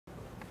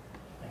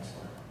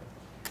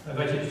I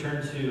invite you to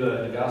turn to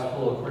the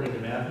Gospel according to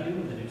Matthew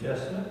in the New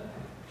Testament,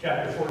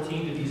 chapter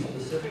 14 to be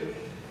specific.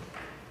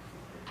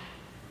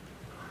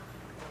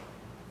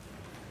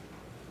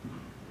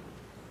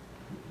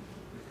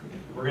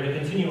 We're going to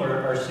continue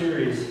our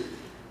series,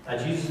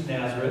 Jesus of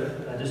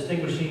Nazareth,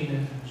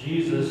 distinguishing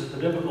Jesus, the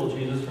biblical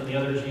Jesus, from the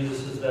other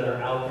Jesuses that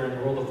are out there in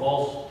the world, the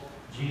false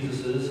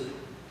Jesuses,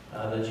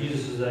 the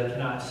Jesuses that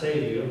cannot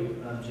save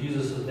you.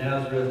 Jesus of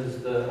Nazareth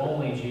is the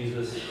only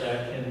Jesus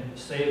that can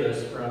save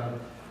us from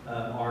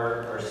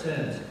our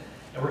sins.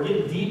 And we're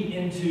getting deep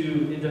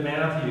into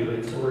Matthew,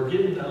 and so we're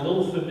getting a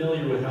little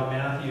familiar with how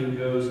Matthew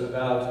goes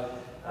about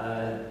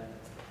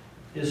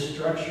his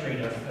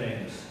structuring of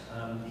things.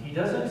 He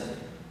doesn't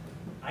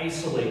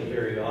isolate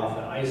very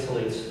often,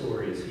 isolate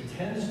stories. He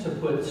tends to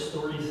put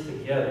stories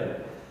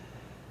together,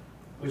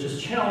 which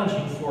is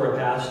challenging for a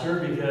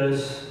pastor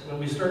because when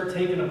we start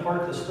taking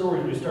apart the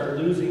story, we start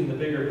losing the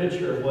bigger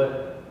picture of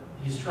what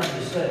he's trying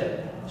to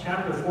say.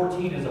 Chapter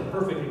 14 is a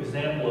perfect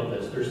example of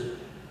this.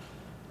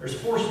 There's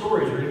 4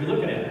 stories we're going to be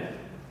looking at.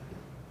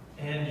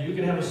 And you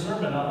can have a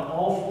sermon on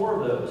all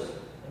 4 of those.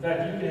 In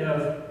fact, you can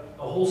have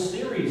a whole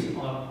series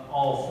on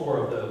all 4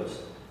 of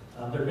those.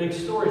 They're big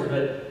stories,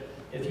 but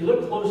if you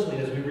look closely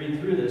as we read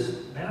through this,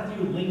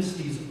 Matthew links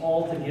these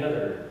all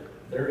together.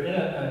 They're in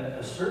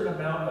a certain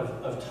amount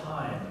of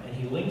time, and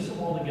he links them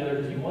all together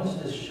because he wants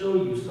to show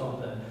you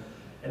something.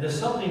 And this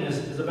something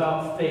is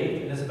about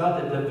faith, and it's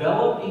about the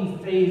developing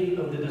faith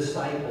of the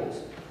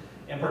disciples,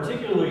 and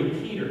particularly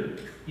Peter.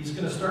 He's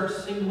going to start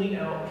singling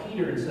out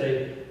Peter and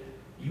say,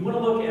 you want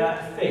to look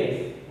at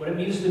faith, what it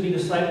means to be a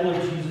disciple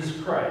of Jesus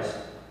Christ.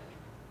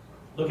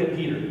 Look at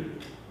Peter.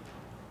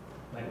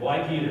 Like,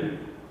 why Peter?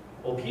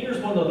 Well, Peter's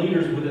one of the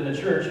leaders within the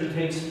church who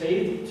takes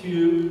faith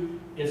to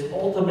its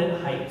ultimate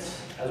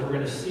heights, as we're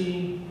going to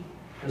see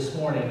this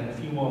morning in a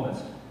few moments.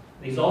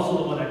 And he's also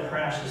the one that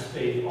crashes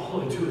faith all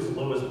the way to its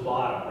lowest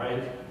bottom,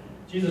 right?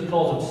 Jesus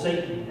calls him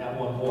Satan at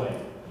one point.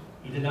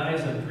 He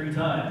denies him 3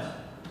 times.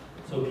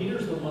 So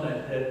Peter's the one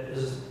that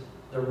is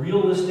the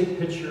realistic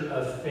picture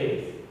of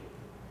faith.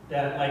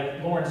 That,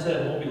 like Lauren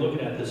said, we'll be looking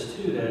at this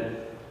too,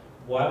 that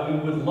while we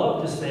would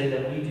love to say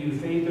that we do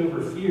faith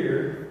over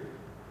fear,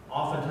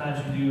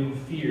 oftentimes we do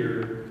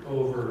fear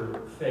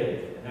over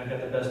faith. And I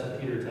got the best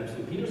of Peter times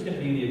 2. Peter's going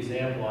to be the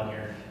example on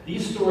here.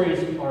 These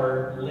stories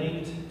are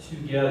linked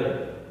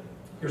together.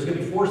 There's going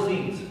to be 4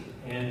 scenes,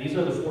 and these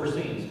are the 4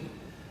 scenes.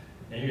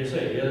 And you're going to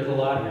say, yeah, there's a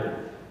lot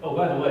here. Oh,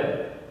 by the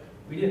way,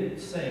 we didn't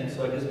sing,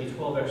 so it gives me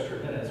 12 extra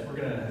minutes. We're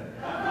going to,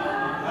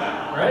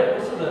 right?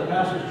 This is the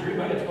pastor's dream.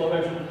 I get 12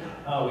 extra minutes.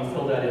 Oh, we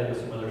filled that in with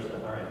some other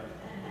stuff. All right.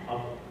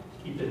 I'll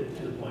keep it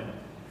to the point.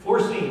 4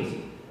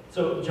 scenes.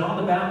 So John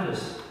the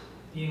Baptist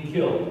being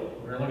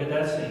killed. We're going to look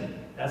at that scene.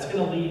 That's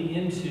going to lead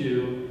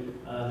into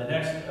the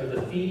next of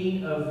the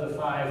feeding of the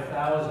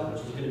 5,000,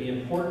 which is going to be an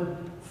important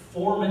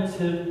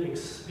formative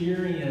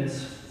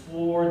experience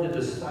for the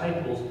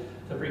disciples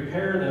to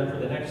prepare them for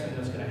the next thing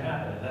that's going to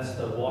happen. And that's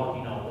the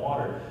walking on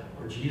water,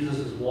 where Jesus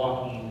is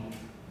walking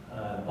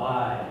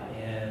by,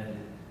 and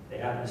they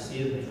happen to see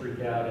it, and they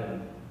freak out,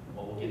 and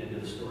well, we'll get into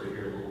the story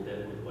here a little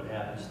bit with what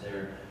happens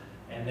there.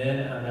 And then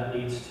that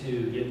leads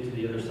to getting to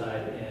the other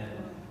side and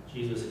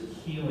Jesus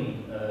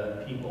healing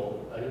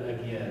people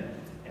again.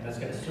 And that's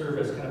going to serve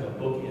as kind of a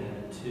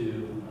bookend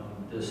to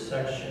this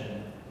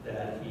section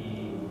that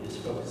he is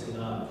focusing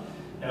on.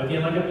 Now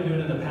again, like I've been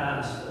doing in the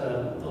past,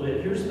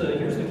 here's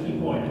the key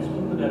point. I just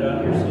want to put that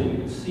out here so you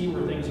can see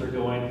where things are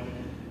going.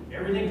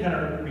 Everything kind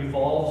of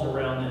revolves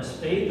around this.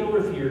 Faith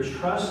over fear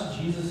trusts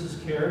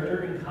Jesus'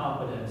 character and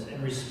competence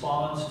and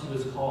responds to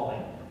his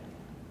calling.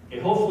 Okay,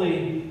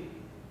 hopefully,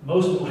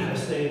 most of what I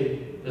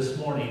say this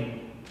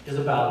morning is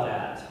about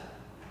that.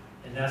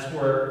 And that's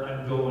where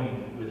I'm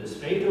going with this.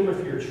 Faith over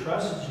fear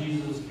trusts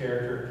Jesus'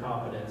 character and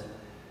competence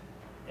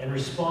and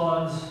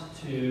responds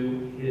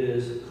to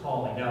his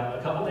calling. Now,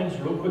 a couple things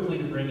real quickly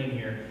to bring in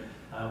here.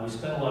 We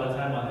spent a lot of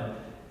time on it.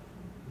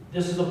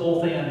 This is a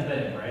both-and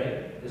thing,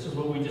 right? This is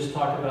what we just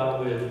talked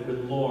about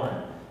with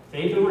Lauren.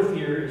 Faith over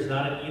fear is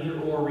not an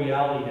either-or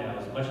reality now,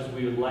 as much as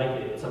we would like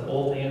it. It's a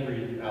both-and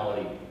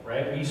reality,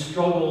 right? We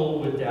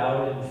struggle with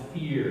doubt and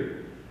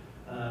fear.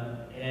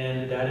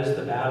 And that is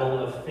the battle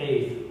of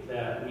faith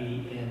that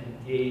we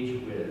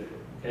engage with.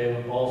 Okay,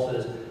 when Paul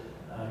says,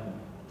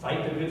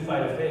 fight the good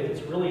fight of faith,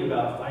 it's really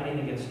about fighting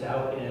against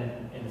doubt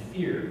and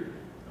fear.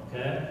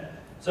 Okay?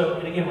 So,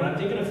 and again, when I'm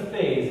thinking of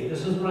faith,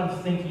 this is what I'm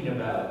thinking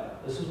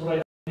about. This is what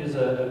I think is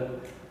a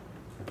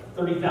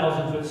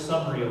 30,000-foot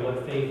summary of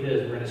what faith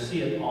is. We're going to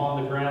see it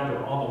on the ground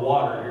or on the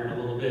water here in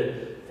a little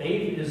bit.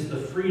 Faith is the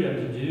freedom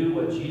to do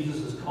what Jesus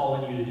is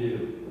calling you to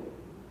do.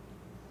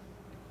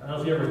 I don't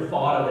know if you ever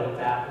thought of it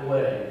that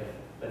way,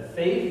 but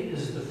faith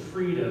is the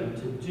freedom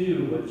to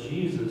do what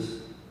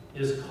Jesus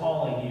is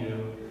calling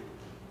you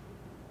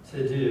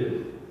to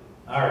do.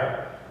 All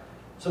right,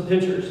 some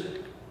pictures.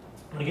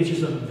 I'm going to get you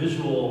some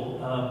visual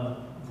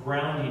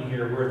grounding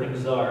here where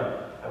things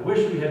are. I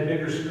wish we had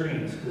bigger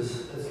screens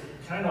because it's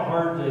kind of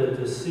hard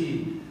to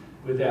see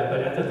with that. But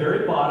at the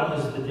very bottom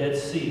is the Dead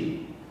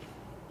Sea.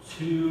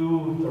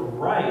 To the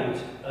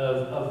right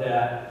of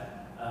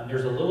that,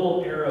 there's a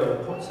little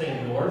arrow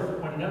saying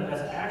north pointing up.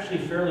 That's actually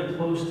fairly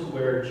close to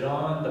where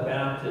John the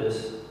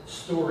Baptist's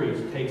story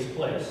takes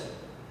place.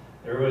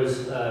 There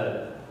was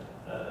a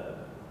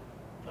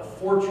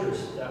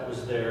fortress that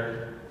was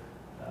there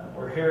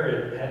where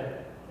Herod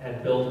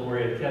had built and where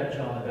he had kept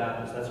John the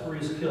Baptist. That's where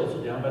he's killed,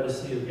 so down by the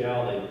Sea of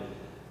Galilee,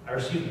 or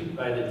excuse me,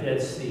 by the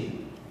Dead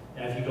Sea.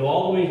 Now if you go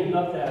all the way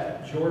up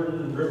that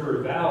Jordan River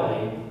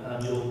Valley,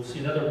 you'll see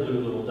another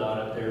blue little dot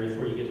up there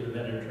before you get to the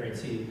Mediterranean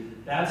Sea.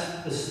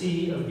 That's the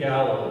Sea of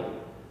Galilee.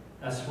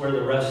 That's where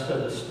the rest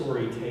of the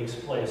story takes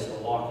place, the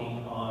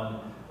walking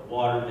on the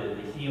water,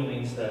 the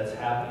healings that's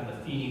happening,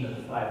 the feeding of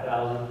the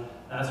 5,000.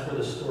 That's where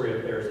the story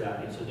up there is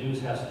happening. So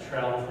news has to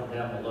travel from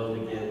down below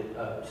to get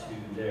up to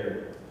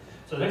there.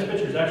 So the next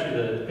picture is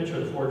actually the picture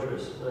of the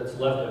fortress that's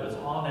left of it. It's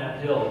on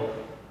that hill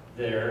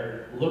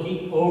there,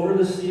 looking over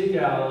the Sea of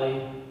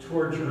Galilee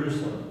toward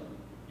Jerusalem.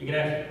 You can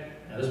actually,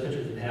 now this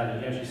picture didn't have it, you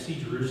can actually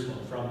see Jerusalem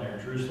from there.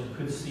 Jerusalem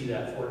could see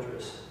that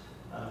fortress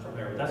from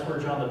there. But that's where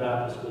John the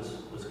Baptist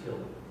was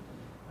killed.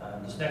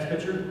 This next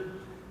picture,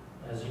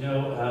 as you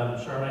know,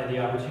 Char and I had the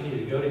opportunity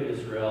to go to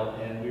Israel,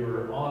 and we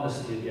were on the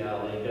Sea of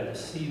Galilee, got to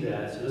see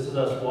that. So this is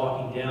us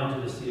walking down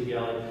to the Sea of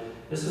Galilee.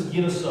 This is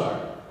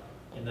Gennesaret.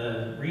 In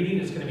the reading,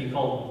 it's going to be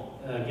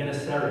called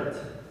Gennesaret.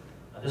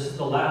 This is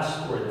the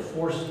last story, the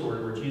fourth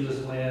story, where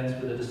Jesus lands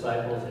with the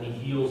disciples and he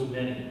heals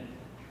many.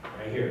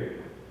 Right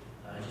here.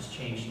 I just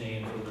changed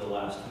names over the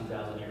last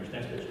 2,000 years.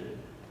 Next picture.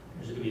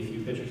 There's going to be a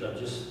few pictures of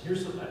just,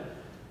 here's some,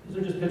 these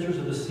are just pictures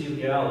of the Sea of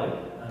Galilee,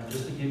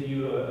 just to give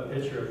you a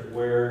picture of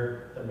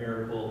where the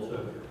miracle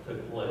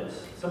took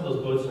place. Some of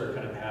those boats are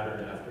kind of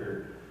patterned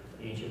after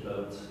ancient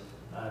boats.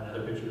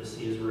 Another picture of the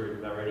sea is where we're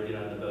about ready to get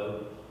on the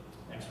boat.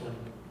 Next one.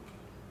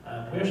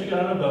 We actually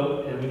got on a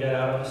boat and we got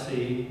out on the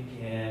sea,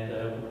 and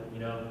you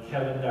know,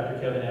 Dr.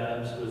 Kevin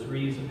Adams was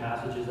reading some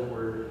passages that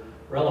were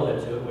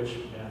relevant to it, which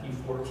Matthew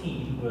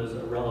 14 was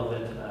a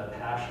relevant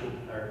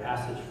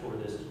passage for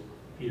this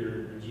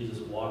Peter and Jesus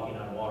walking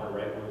on water,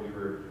 right where we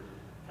were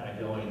kind of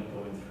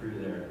going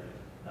through there.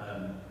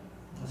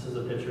 This is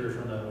a picture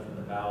from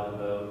the bow of the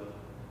boat,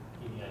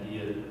 giving you an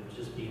idea of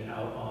just being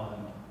out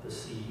on the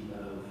Sea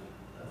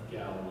of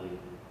Galilee.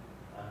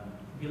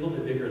 Be a little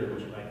bit bigger than what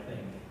you might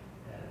think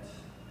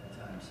at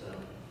times. So,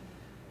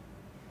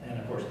 and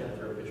of course, got to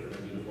throw a picture of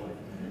a beautiful life.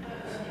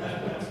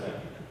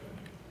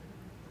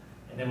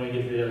 And then when we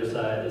get to the other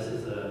side, this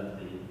is the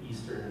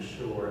eastern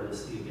shore of the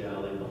Sea of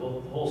Galilee. The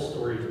whole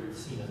story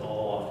scene is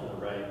all off to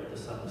the right, but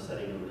the sun was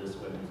setting over this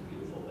way. It was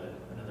beautiful, but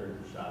another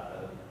shot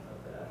of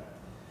that.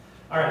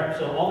 All right,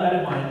 so all that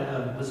in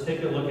mind, let's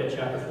take a look at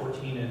chapter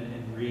 14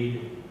 and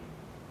read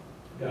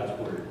God's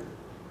Word.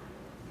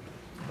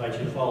 I invite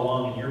you to follow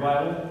along in your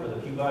Bible, or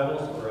the Pew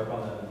Bibles, or up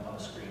on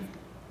the screen.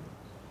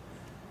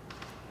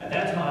 At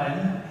that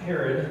time,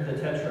 Herod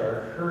the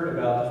Tetrarch heard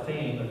about the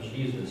fame of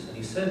Jesus, and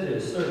he said to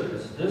his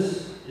servants,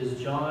 "This is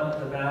John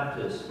the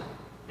Baptist.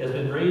 He has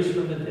been raised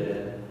from the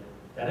dead.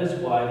 That is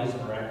why these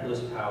miraculous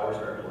powers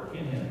are at work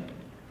in him."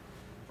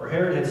 For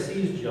Herod had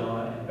seized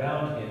John and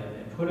bound him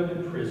and put him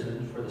in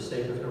prison for the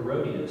sake of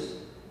Herodias,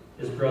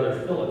 his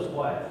brother Philip's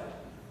wife,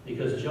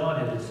 because John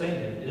had been saying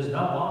to him, "It is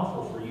not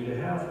lawful for you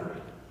to have her."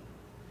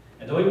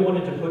 And though he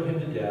wanted to put him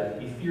to death,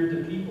 he feared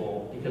the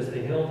people because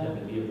they held him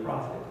to be a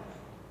prophet.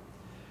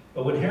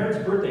 But when Herod's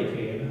birthday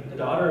came, the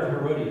daughter of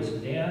Herodias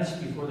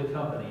danced before the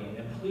company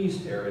and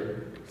pleased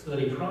Herod, so that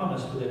he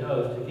promised with an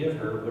oath to give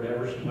her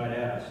whatever she might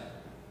ask.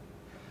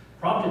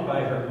 Prompted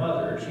by her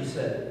mother, she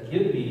said,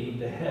 "Give me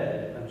the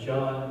head of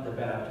John the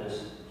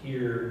Baptist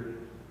here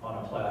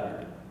on a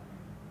platter."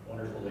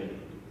 Wonderful lady.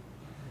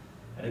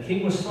 And the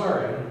king was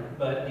sorry,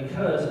 but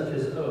because of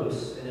his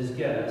oaths and his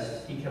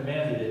guests, he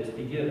commanded it to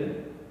be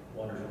given.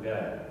 Wonderful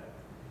guy.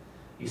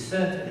 He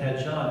sent and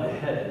had John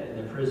beheaded in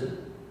the prison,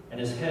 and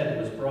his head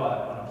was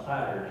brought on a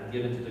platter and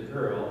given to the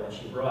girl, and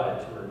she brought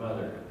it to her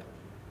mother.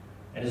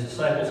 And his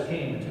disciples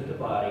came and took the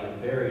body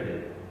and buried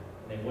it,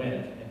 and they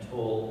went and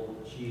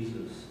told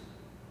Jesus.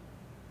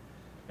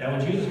 Now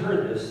when Jesus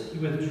heard this, he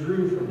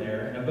withdrew from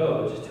there in a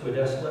boat to a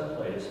desolate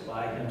place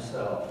by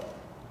himself.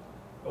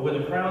 But when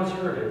the crowds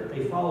heard it,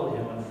 they followed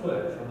him on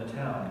foot from the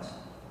towns.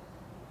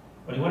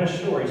 When he went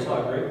ashore, he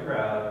saw a great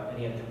crowd, and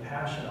he had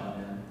compassion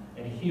on them,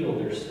 and healed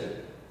their sick.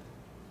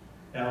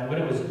 Now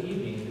when it was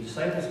evening, the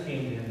disciples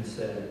came to him and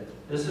said,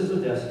 "This is a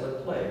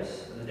desolate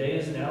place, and the day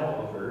is now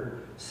over.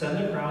 Send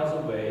the crowds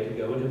away to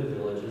go into the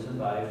villages and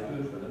buy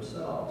food for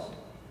themselves."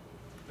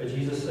 But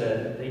Jesus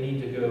said, "They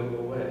need to go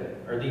away,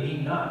 or they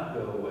need not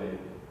go away.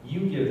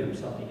 You give them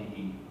something to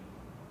eat."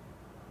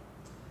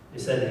 They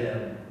said to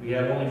him, "We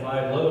have only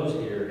 5 loaves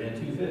here and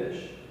 2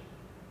 fish."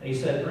 And he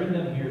said, "Bring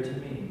them here to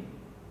me."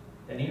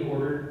 Then he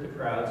ordered the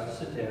crowds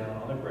to sit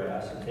down on the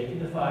grass, and taking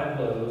the 5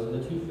 loaves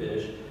and the 2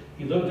 fish,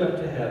 he looked up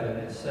to heaven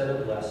and said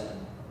a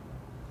blessing.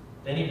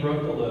 Then he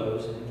broke the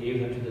loaves and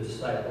gave them to the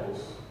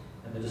disciples,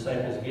 and the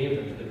disciples gave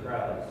them to the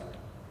crowds.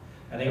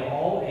 And they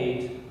all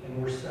ate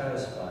and were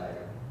satisfied.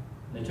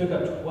 And they took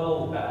up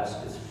 12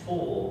 baskets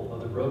full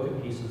of the broken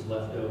pieces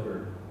left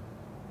over.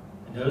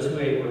 And those who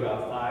ate were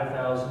about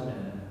 5,000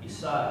 men,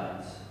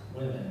 besides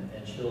women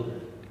and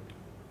children.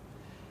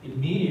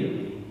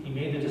 Immediately, he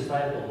made the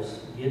disciples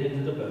get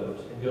into the boat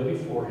and go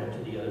before him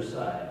to the other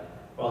side,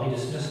 while he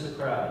dismissed the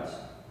crowds.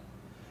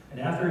 And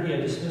after he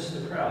had dismissed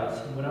the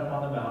crowds, he went up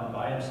on the mountain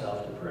by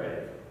himself to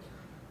pray.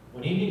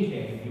 When evening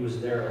came, he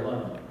was there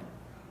alone.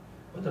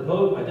 But the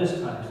boat by this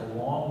time was a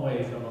long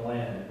way from the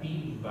land,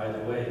 beaten by the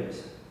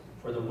waves,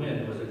 for the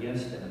wind was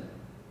against him.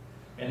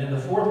 And in the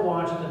fourth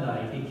watch of the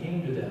night he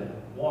came to them,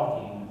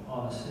 walking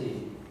on the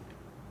sea.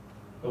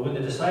 But when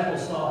the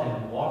disciples saw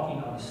him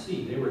walking on the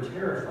sea, they were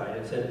terrified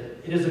and said,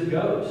 "It is a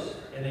ghost,"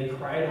 and they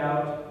cried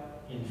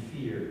out in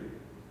fear.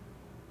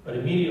 But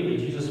immediately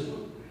Jesus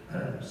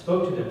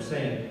spoke to them,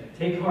 saying,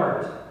 "Take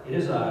heart, it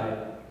is I.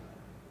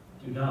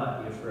 Do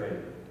not be afraid."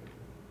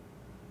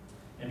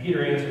 And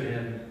Peter answered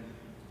him,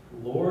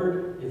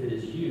 "Lord, if it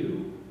is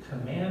you,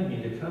 command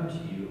me to come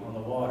to you on the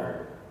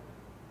water."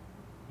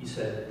 He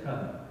said,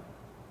 "Come."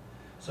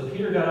 So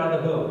Peter got out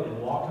of the boat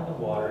and walked on the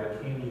water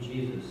and came to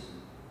Jesus.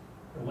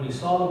 And when he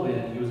saw the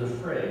wind, he was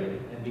afraid,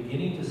 and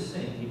beginning to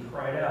sink, he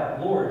cried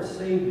out, "Lord,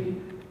 save me."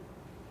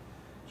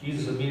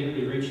 Jesus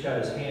immediately reached out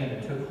his hand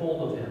and took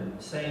hold of him,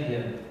 saying to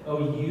him,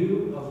 "O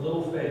you of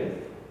little faith,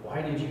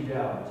 why did you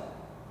doubt?"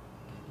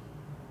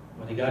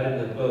 When he got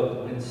into the boat,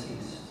 the wind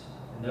ceased,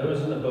 and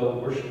those in the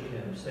boat worshipped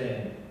him,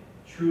 saying,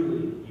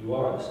 "Truly, you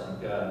are the Son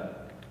of God."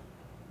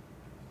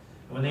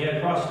 And when they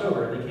had crossed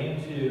over, they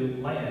came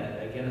to land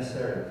at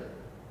Gennesaret.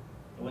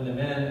 And when the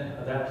men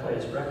of that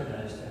place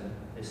recognized him,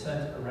 they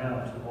sent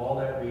around to all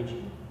that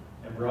region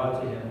and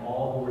brought to him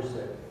all who were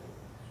sick,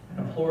 and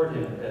implored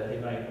him that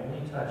they might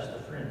only touch the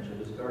fringe of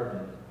his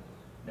garment.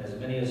 And as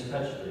many as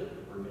touched it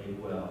were made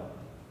well.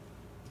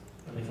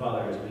 Heavenly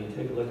Father, as we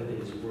take a look at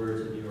these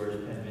words of yours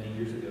penned many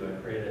years ago, I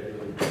pray that they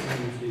would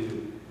continue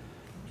to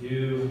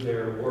do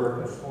their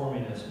work of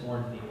forming us more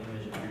into the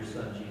image of your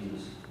Son,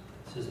 Jesus.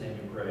 It's his name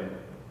we pray.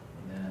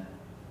 Amen.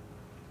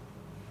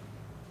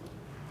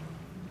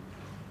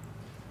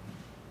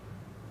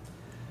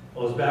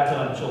 Well, it was back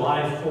on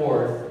July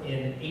 4th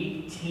in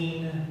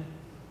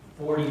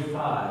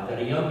 1845 that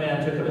a young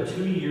man took up a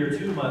 2-year,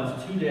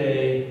 2-month,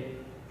 2-day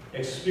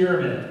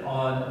experiment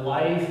on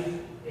life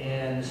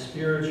and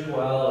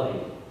spirituality.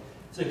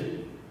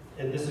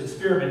 This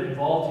experiment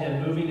involved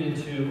him moving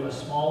into a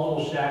small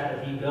little shack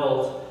that he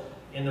built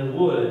in the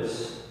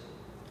woods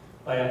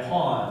by a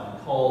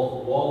pond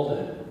called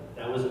Walden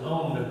that was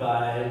owned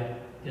by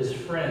his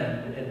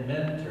friend and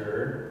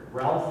mentor,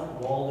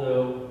 Ralph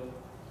Waldo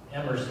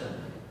Emerson.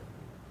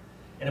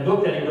 In a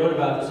book that he wrote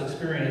about this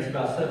experience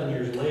about 7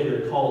 years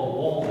later called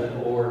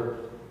Walden, or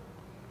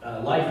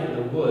Life in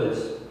the Woods.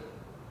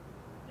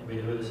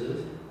 Anybody know who this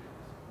is?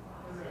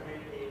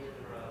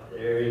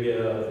 There you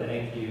go.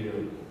 Thank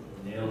you.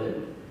 Nailed it.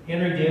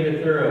 Henry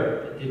David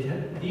Thoreau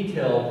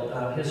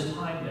detailed his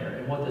time there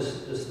and what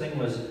this thing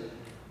was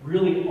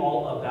really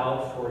all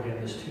about for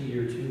him, this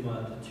 2-year,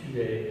 2-month,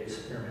 2-day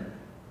experiment.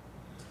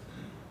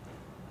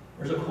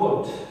 There's a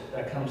quote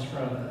that comes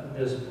from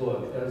this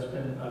book that's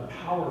been a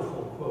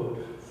powerful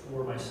quote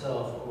for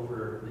myself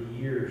over the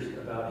years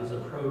about his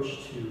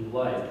approach to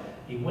life.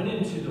 He went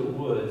into the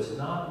woods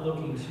not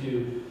looking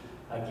to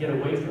get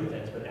away from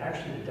things, but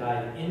actually to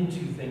dive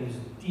into things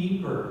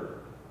deeper.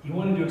 He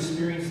wanted to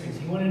experience things.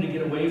 He wanted to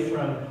get away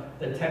from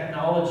the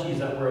technologies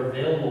that were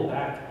available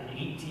back in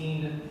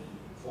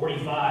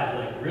 1845.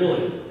 Like,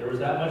 really, there was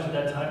that much at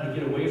that time to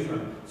get away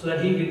from, so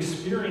that he could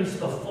experience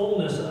the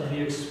fullness of the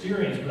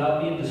experience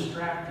without being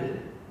distracted.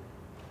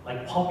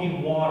 Like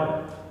pumping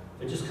water.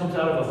 It just comes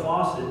out of a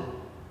faucet.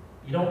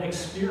 You don't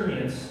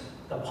experience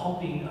the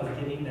pumping of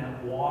getting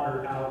that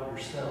water out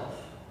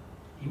yourself.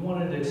 He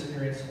wanted to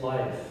experience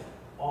life,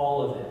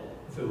 all of it.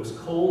 If it was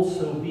cold,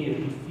 so be it.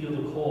 He'd feel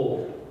the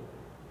cold.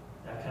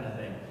 That kind of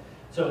thing.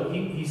 So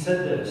he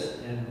said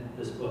this in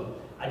this book: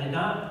 "I did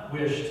not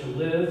wish to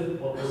live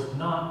what was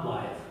not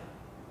life."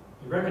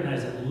 You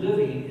recognize that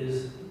living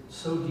is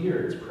so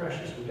dear, it's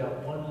precious. We've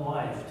got one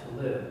life to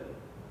live.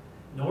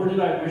 "Nor did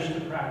I wish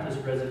to practice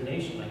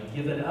resignation," like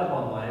giving up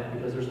on life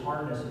because there's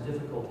hardness and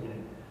difficulty in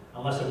it,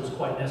 unless it was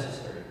quite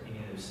necessary,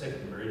 meaning it was sick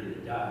and ready to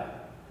die.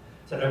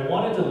 He said, "I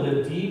wanted to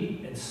live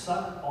deep and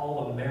suck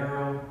all the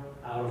marrow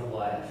out of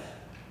life."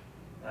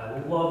 And I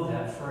love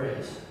that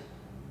phrase.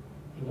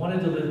 He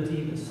wanted to live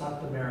deep and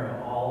suck the marrow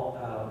all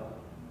out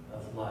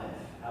of life,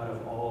 out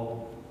of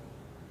all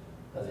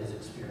of his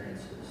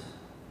experiences.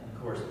 And of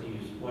course, if you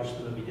watch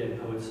the movie Dead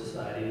Poets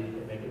Society,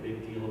 they make a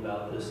big deal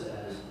about this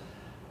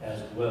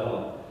as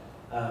well.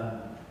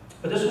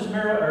 But this was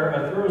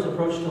Thoreau's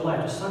approach to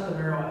life, to suck the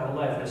marrow out of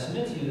life. And I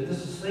submit to you that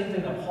this is the same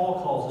thing that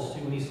Paul calls us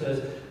to when he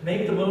says,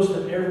 make the most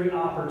of every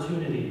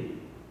opportunity.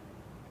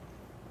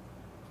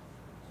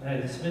 And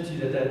I submit to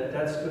you that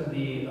that's going to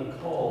be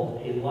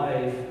called a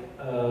life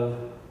of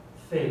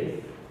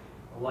faith,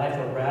 a life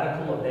of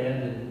radical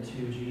abandon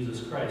to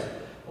Jesus Christ.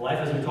 A life,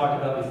 as we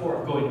talked about before,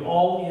 of going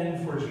all in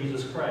for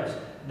Jesus Christ.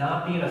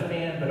 Not being a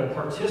fan, but a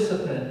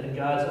participant in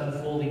God's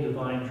unfolding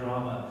divine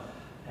drama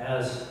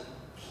as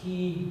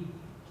key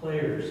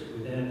players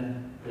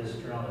within this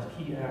drama,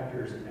 key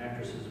actors and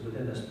actresses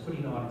within this,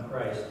 putting on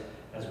Christ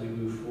as we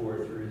move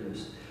forward through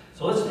this.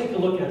 So let's take a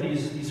look at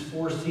these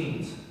four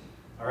scenes,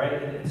 all right,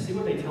 and see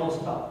what they tell us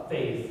about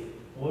faith,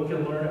 what we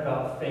can learn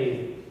about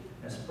faith,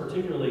 and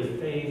particularly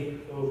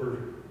faith over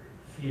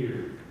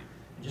fear.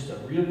 And just a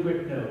real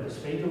quick note, this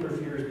faith over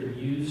fear has been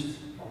used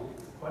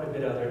quite a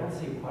bit out there. I don't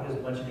see it quite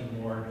as much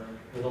anymore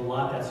with a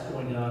lot that's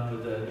going on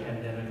with the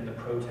pandemic and the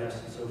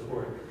protests and so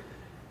forth.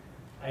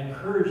 I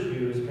encourage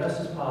you as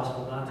best as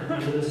possible not to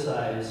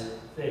politicize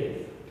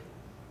faith,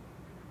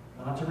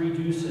 not to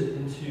reduce it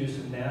into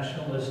some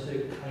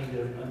nationalistic kind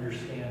of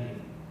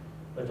understanding,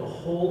 but to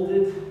hold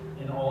it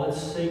in all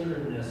its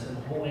sacredness and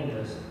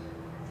holiness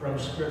from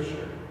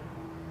Scripture,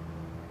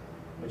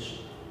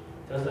 which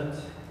doesn't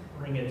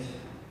bring it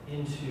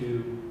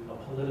into a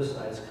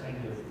politicized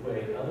kind of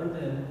way, other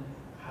than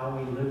how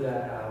we live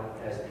that out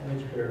as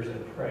image bearers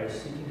of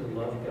Christ, seeking to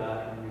love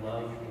God and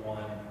love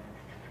one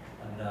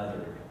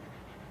another.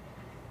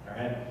 All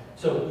right?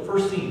 So,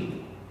 first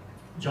scene,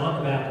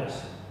 John the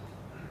Baptist.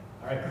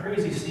 All right,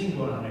 crazy scene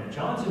going on there.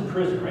 John's in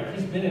prison, right?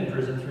 He's been in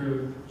prison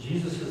through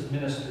Jesus'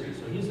 ministry,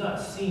 so he's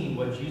not seen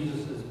what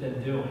Jesus has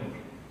been doing.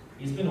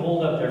 He's been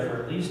holed up there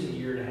for at least a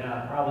year and a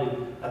half, probably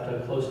up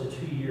to close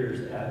to 2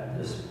 years at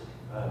this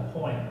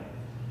point.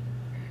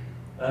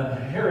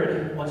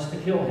 Herod wants to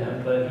kill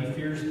him, but he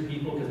fears the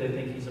people because they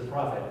think he's a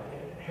prophet.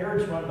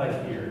 Herod's run by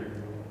fear,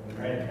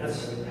 right?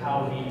 That's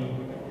how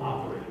he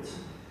operates.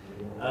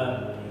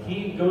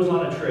 He goes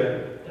on a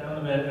trip down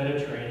the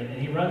Mediterranean,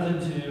 and he runs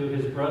into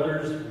his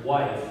brother's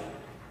wife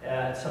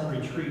at some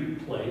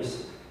retreat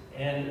place,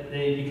 and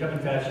they become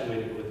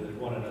infatuated with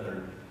one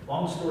another.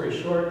 Long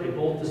story short, they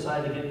both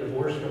decide to get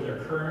divorced from their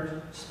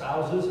current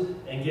spouses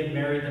and get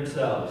married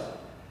themselves.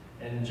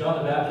 And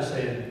John the Baptist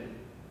saying,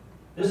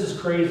 this is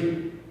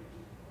crazy.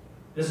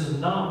 This is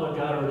not what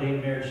God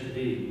ordained marriage to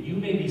be. You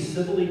may be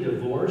civilly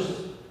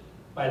divorced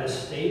by the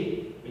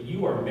state, but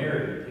you are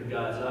married in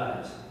God's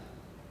eyes.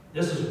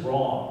 This is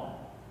wrong.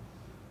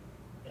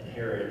 And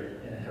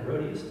Herod and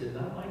Herodias did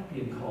not like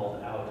being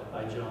called out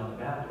by John the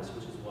Baptist,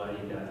 which is why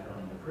he got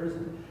thrown into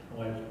prison. And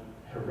why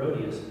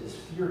Herodias is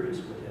furious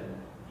with him,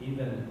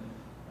 even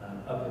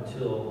up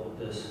until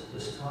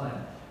this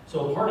time.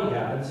 So a party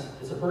happens.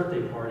 It's a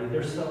birthday party.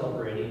 They're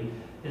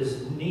celebrating.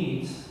 His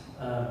niece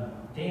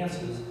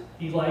dances.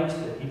 He likes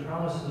it. He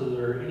promises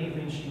her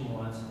anything she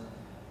wants.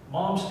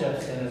 Mom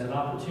steps in as an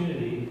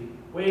opportunity.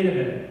 Wait a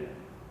minute.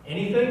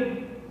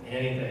 Anything?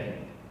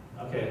 Anything.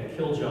 Okay,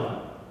 kill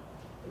John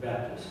the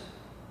Baptist.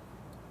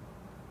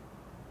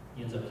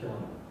 He ends up killing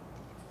him.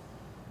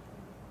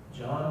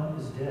 John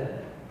is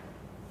dead.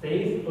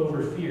 Faith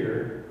over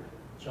fear.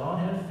 John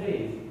had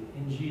faith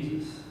in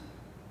Jesus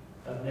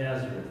of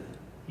Nazareth.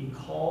 He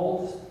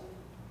called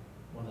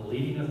one of the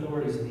leading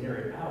authorities in the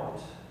area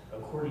out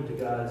according to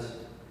God's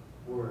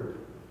word.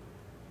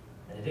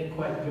 And it didn't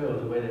quite go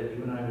the way that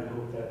you and I would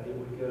hope that it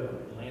would go.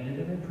 It landed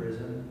him in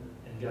prison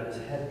and got his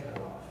head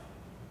cut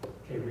off.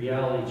 Okay,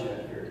 reality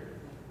check here.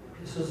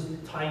 This is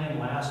tying in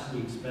last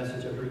week's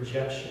message of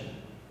rejection.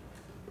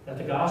 That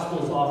the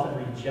gospel is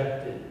often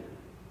rejected.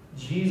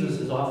 Jesus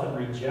is often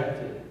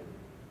rejected.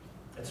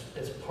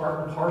 It's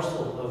part and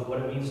parcel of what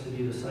it means to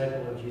be a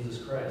disciple of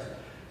Jesus Christ.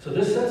 So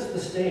this sets the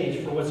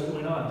stage for what's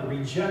going on. The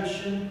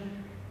rejection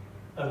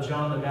of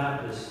John the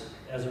Baptist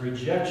as a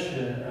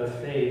rejection of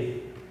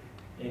faith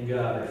in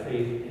God, or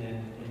faith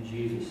in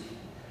Jesus.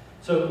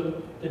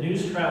 So the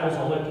news travels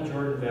all up to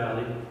Jordan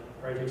Valley.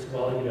 Probably takes a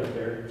while to get up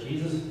there.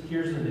 Jesus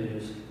hears the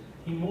news.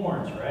 He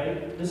mourns,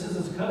 right? This is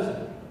his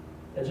cousin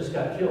that just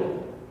got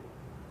killed.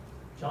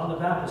 John the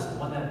Baptist, the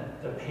one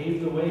that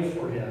paved the way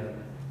for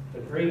him, the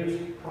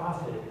great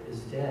prophet, is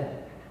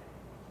dead.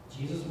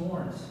 Jesus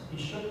mourns.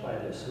 He's shook by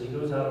this, so he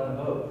goes out on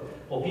the boat.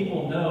 Well,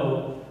 people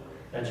know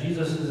that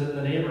Jesus is in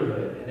the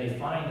neighborhood, and they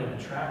find him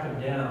and track him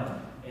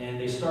down, and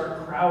they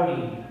start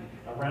crowding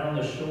around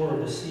the shore of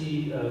the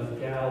Sea of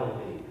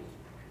Galilee.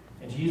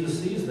 And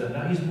Jesus sees them.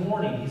 Now he's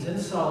mourning. He's in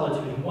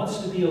solitude. He wants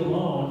to be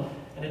alone,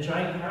 and a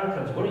giant crowd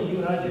comes. What do you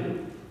and I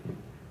do?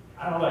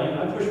 I don't know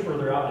about you. I push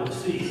further out to the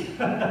sea.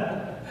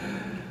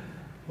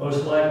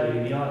 Most likely,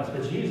 to be honest.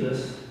 But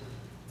Jesus,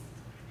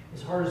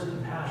 his heart is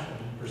compassion.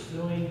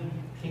 Pursuing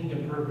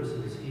kingdom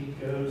purposes, he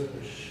goes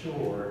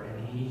ashore,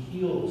 and he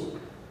heals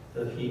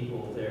the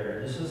people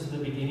there. This is the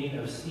beginning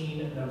of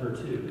scene number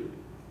 2.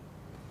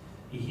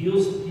 He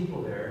heals the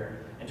people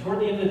there, and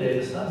toward the end of the day,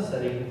 the sun's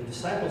setting, the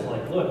disciples are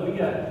like, look, we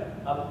got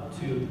up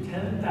to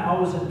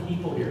 10,000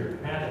 people here.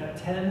 Imagine,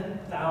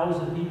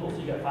 10,000 people. So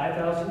you got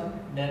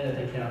 5,000 men that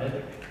they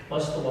counted,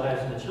 plus the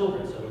wives and the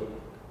children. So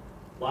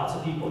lots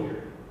of people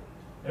here.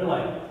 They're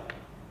like,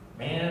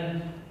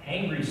 man,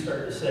 hangry's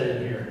starting to set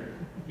in here.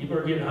 People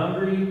are getting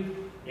hungry.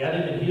 Yeah,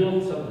 they've been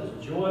healed, some of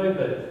this joy,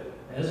 but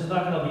and this is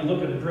not going to be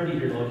looking pretty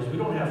here, Lord, because we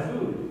don't have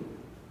food.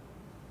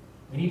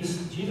 We need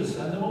to, Jesus,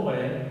 send them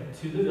away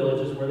to the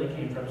villages where they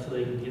came from so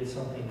they can get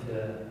something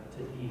to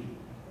eat.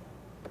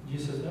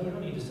 Jesus says, no, we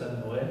don't need to send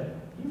them away.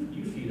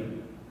 You feed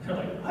them. They're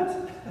like,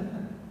 what?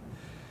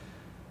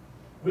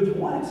 With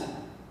what?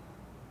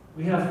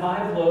 We have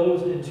 5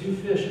 loaves and 2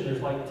 fish, and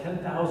there's like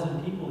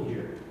 10,000 people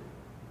here.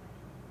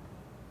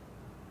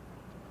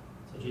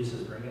 So Jesus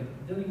says, bring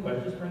it. Don't be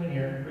quiet, just bring it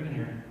here, bring it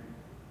here.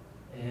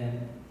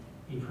 And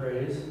he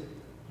prays.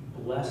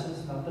 He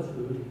blesses, not the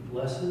food, he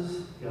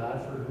blesses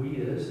God for who he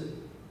is.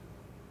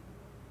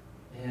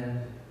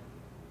 And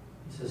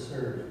he says,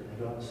 serve. And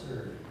they go out and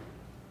serve.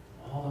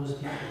 All those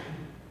people.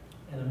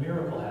 And a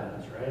miracle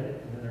happens, right?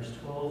 And then there's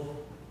 12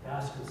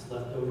 baskets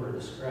left over of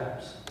the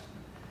scraps.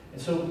 And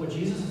so what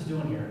Jesus is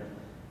doing here,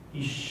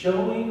 he's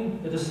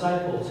showing the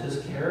disciples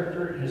his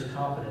character and his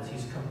competence.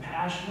 He's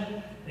compassionate,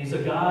 and he's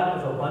a God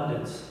of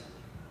abundance.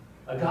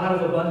 A God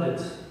of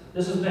abundance.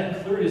 This is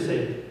meant clearly to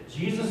say,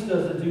 Jesus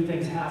doesn't do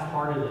things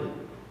half-heartedly.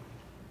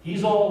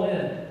 He's all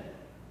in.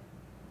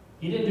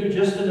 He didn't do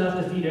just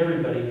enough to feed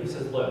everybody. He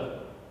said,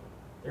 look,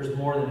 there's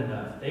more than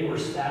enough. They were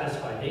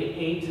satisfied. They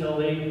ate till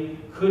they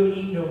couldn't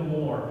eat no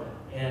more.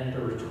 And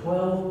there were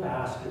 12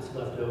 baskets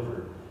left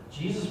over.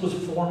 Jesus was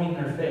forming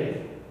their faith,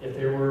 if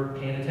they were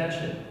paying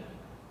attention.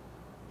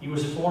 He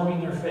was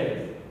forming their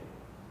faith.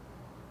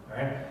 All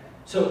right?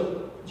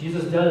 So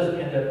Jesus does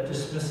end up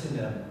dismissing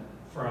them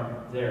from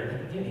there.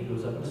 And again, he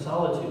goes up into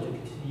solitude to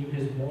continue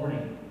his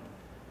mourning.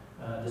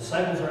 The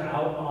disciples are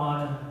out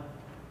on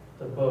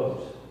the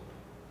boat.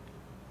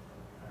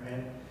 All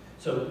right?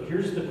 So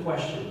here's the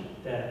question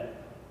that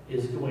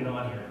is going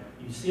on here.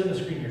 You see on the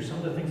screen here some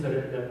of the things that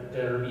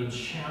are being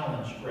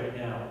challenged right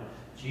now.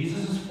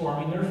 Jesus is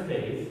forming their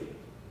faith,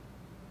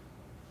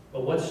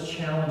 but what's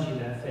challenging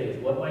that faith?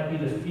 What might be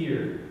the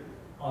fear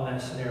on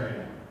that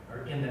scenario,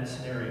 or in that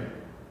scenario?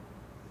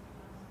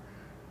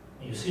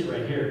 And you see it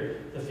right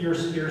here. The fear of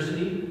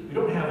scarcity. We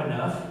don't have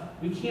enough.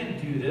 We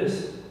can't do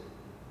this.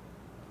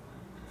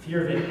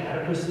 Fear of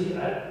inadequacy.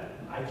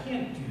 I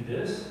can't do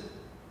this.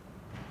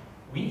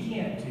 We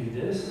can't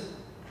do this.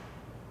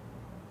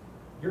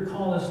 You're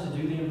calling us to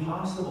do the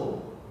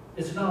impossible.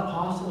 It's not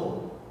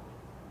possible.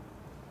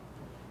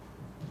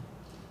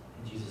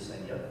 And Jesus is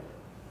saying, yep,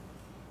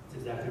 that's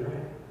exactly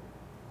right.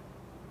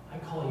 I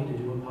call you to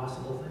do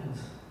impossible things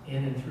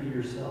in and through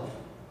yourself.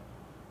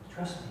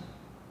 Trust me.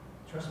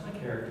 Trust my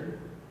character.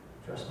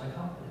 Trust my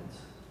confidence.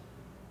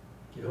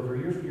 Get over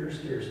your fear of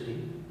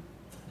scarcity.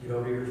 Get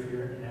over your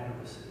fear of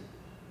inadequacy.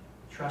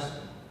 Trust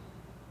me.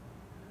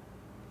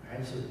 All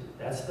right, so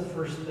that's the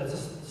first, that's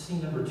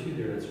scene number 2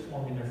 there, that's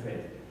forming their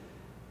faith.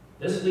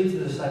 This leads the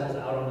disciples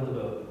out onto the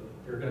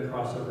boat. They're going to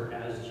cross over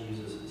as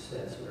Jesus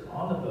said. So they're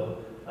on the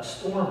boat. A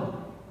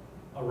storm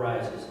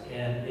arises,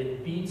 and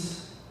it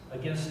beats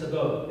against the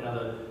boat. Now,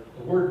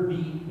 the word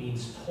beat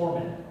means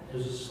torment.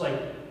 It's just like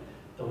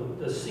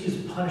the sea is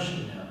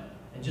punishing them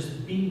and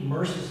just beating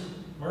mercilessly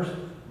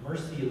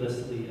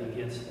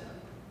against them.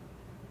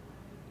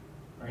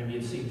 We're going to be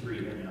in scene 3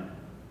 here now.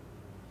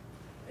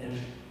 And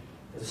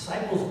the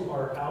disciples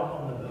are out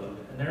on the boat,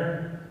 and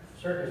they're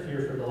starting to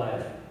fear for their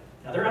life.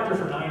 Now, they're out there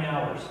for 9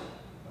 hours,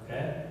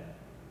 okay?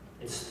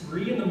 It's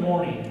 3 in the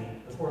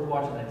morning, the fourth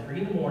watch of the night, 3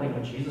 in the morning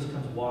when Jesus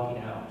comes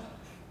walking out.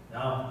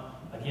 Now,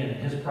 again, in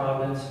his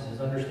providence and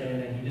his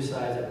understanding, he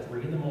decides at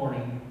 3 in the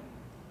morning,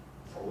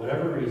 for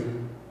whatever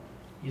reason,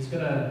 he's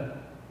going to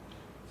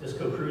just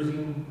go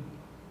cruising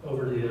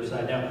over to the other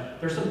side. Now,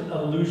 there's some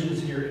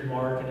allusions here in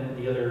Mark and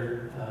in the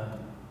other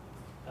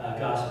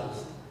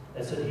Gospels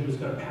that said he was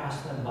going to pass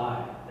them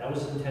by. That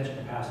was his intention,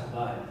 to pass them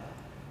by.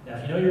 Now,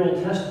 if you know your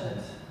Old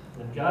Testament,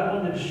 when God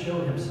wanted to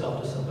show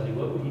himself to somebody,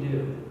 what would he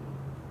do?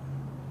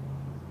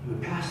 He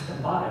would pass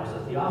them by. It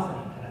was a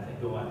theophany kind of thing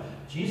going on.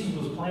 Jesus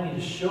was planning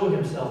to show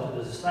himself to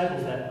the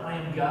disciples that I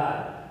am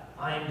God,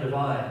 I am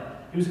divine.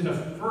 He was going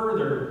to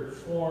further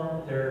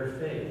form their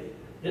faith.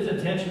 His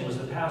intention was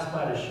to pass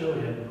by to show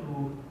him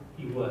who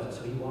he was. And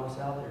so he walks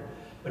out there.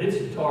 But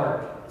it's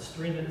dark. It's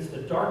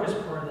the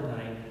darkest part of the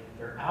night.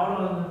 They're out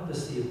on the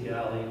Sea of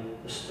Galilee.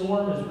 The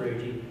storm is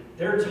raging.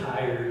 They're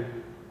tired.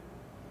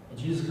 And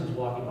Jesus comes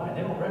walking by, and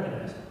they don't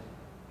recognize him.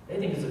 They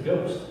think it's a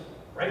ghost.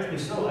 Rightfully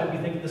so. I'd be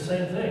thinking the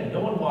same thing.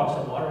 No one walks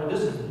on water.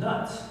 This is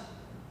nuts.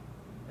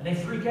 And they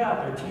freak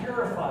out. They're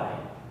terrified.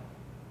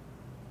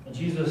 And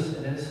Jesus,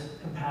 in his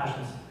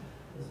compassion,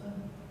 says,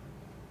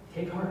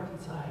 take heart,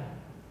 it's I.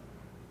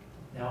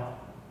 Now,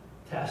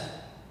 test.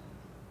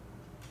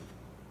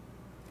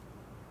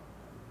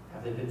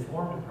 Have they been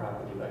formed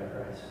properly by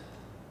Christ?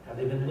 Have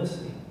they been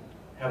listening?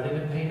 Have they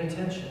been paying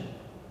attention?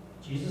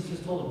 Jesus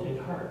just told them,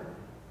 take heart.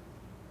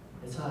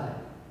 It's I.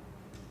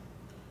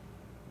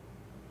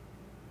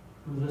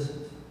 Who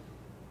listens?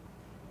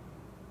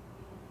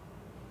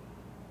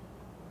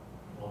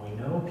 Well, we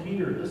know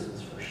Peter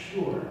listens for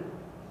sure.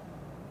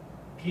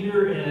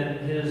 Peter,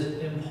 in his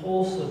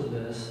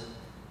impulsiveness,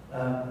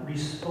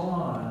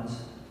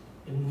 responds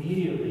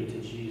immediately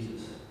to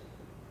Jesus.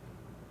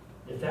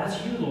 If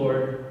that's you,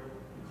 Lord,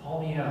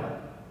 call me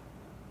out.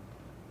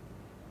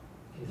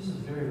 Okay, this is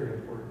very, very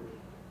important.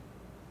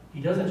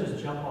 He doesn't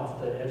just jump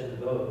off the edge of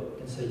the boat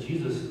and say,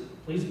 Jesus,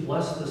 please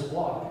bless this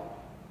walk.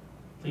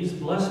 Please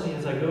bless me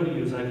as I go to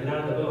you, as I get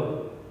out of the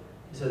boat.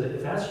 He said,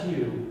 if that's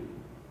you,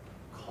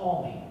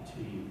 call me to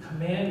you.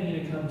 Command me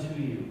to come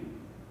to you.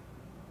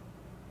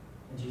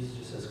 And Jesus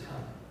just says,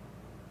 come.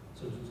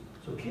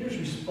 So Peter's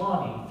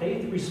responding.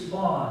 Faith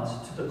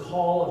responds to the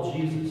call of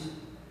Jesus.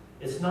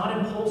 It's not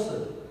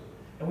impulsive.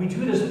 And we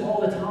do this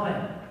all the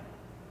time.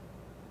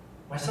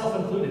 Myself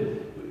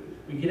included.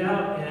 We get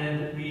out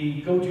and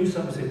we go do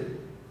something and say,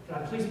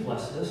 God, please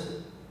bless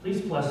this.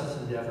 Please bless this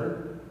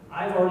endeavor.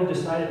 I've already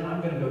decided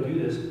I'm going to go do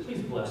this.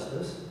 Please bless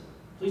this.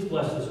 Please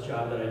bless this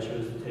job that I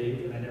chose to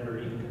take and I never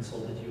even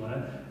consulted you on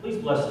it. Please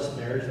bless this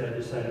marriage that I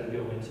decided to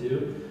go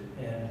into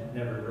and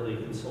never really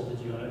consulted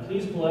you on it.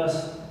 Please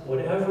bless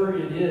whatever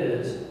it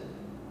is.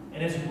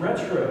 And it's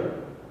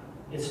retro.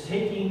 It's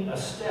taking a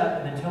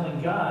step and then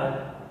telling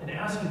God and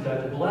asking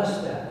God to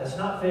bless that. That's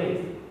not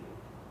faith.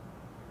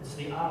 It's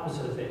the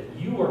opposite of faith.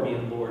 You are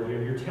being Lord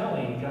here. You're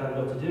telling God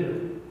what to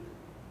do.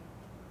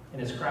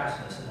 And it's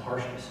crassness and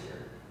harshness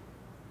here.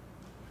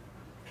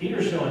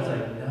 Peter's showing, it's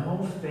like,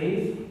 no,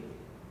 faith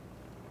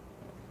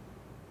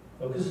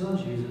focuses on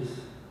Jesus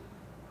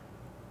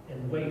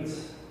and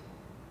waits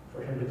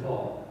for him to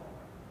call.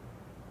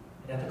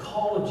 And at the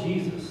call of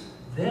Jesus,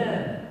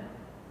 then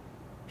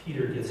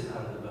Peter gets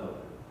out of the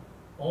boat.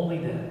 Only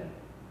then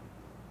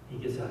he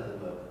gets out of the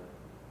boat.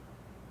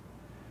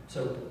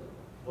 So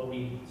what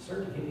we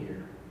start to get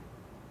here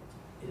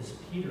is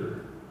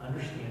Peter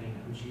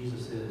understanding who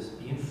Jesus is,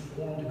 being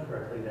formed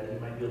correctly that he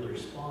might be able to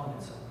respond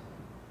in some way.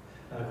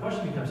 Now the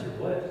question becomes here,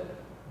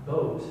 what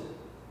boat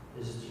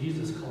is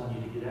Jesus calling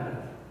you to get out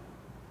of?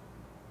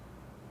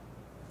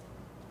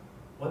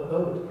 What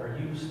boat are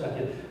you stuck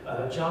in?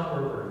 John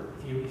Ortberg,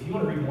 if you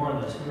want to read more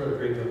on this, he wrote a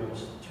great book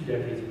almost 2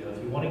 decades ago.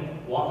 If you want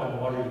to walk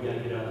on water, you've got to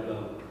get out of the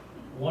boat.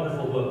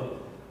 Wonderful book.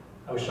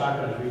 I was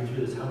shocked when I was reading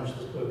through this, how much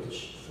this book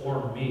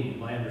formed me,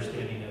 my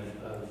understanding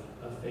of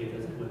faith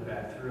as I went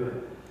back through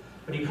it.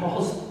 But he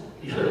calls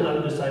the other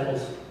 11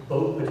 disciples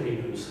boat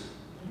potatoes.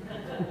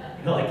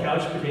 You know, like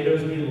couch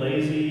potatoes, being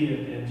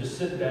lazy and just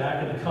sitting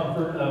back in the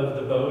comfort of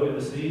the boat in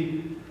the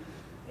sea.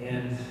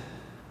 And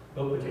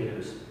boat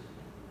potatoes.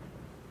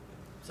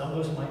 Some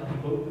of us might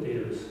be boat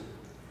potatoes.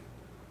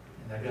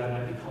 And that God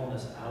might be calling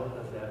us out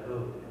of that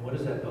boat. And what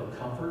is that boat?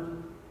 Comfort?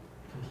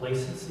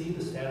 Complacency?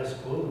 The status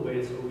quo, the way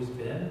it's always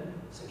been?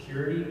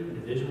 Security?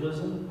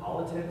 Individualism?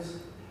 Politics?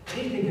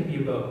 Anything can be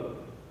a boat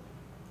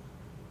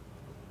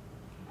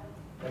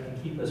that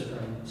can keep us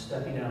from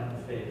stepping out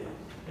in faith.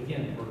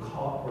 Again, where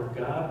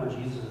God, where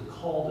Jesus has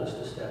called us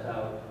to step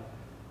out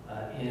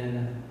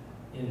in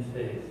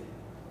faith.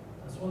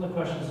 That's one of the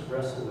questions to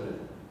wrestle with.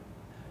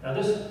 Now,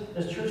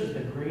 this church has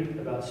been great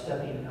about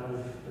stepping out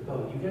of the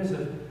boat. You guys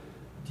have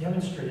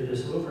demonstrated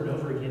this over and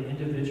over again,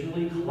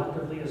 individually,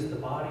 collectively, as the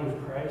body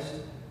of Christ.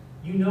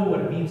 You know what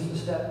it means to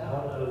step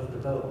out of the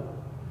boat.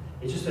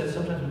 It's just that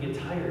sometimes we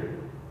get tired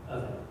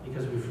of it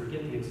because we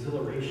forget the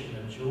exhilaration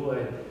and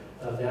joy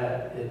of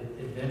that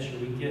adventure.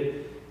 We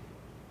get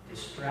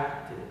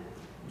distracted,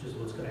 which is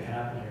what's going to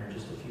happen here in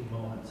just a few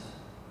moments.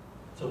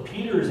 So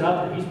Peter is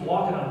out there. He's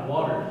walking on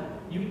water.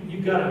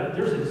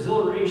 There's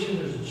exhilaration,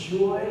 there's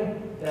joy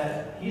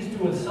that he's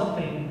doing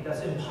something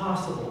that's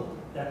impossible,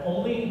 that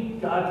only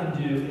God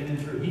can do in and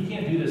through. He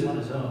can't do this on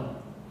his own.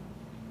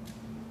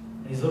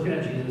 And he's looking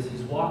at Jesus.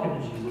 He's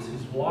walking to Jesus.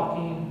 He's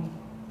walking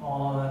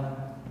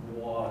on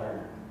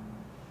water.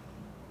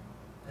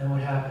 And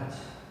what happens?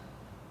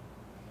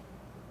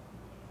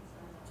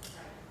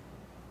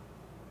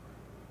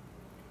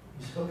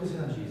 He's focusing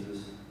on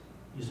Jesus.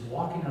 He's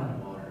walking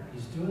on water.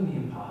 He's doing the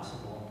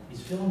impossible.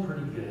 He's feeling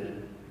pretty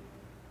good.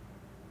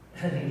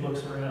 And he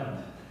looks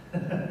around.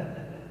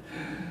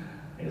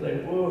 He's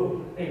like,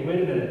 whoa, hey,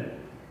 wait a minute.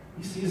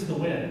 He sees the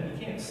wind.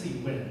 He can't see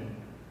wind.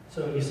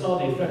 So he saw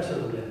the effects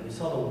of the wind. He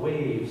saw the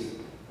waves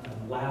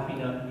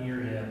lapping up near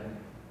him.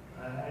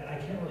 I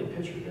can't really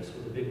picture this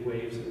with the big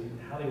waves and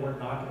how they weren't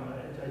knocking him.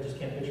 I just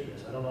can't picture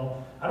this. I don't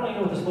know. I don't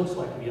even know what this looks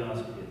like, to be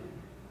honest with you.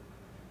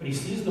 But he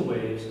sees the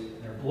waves,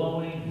 and they're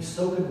blowing. He's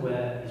soaking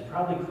wet. He's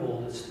probably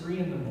cold. It's 3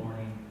 in the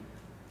morning.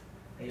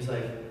 And he's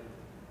like,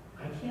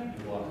 I can't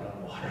be walking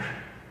on water.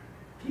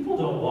 People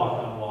don't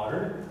walk on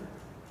water.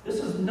 This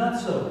is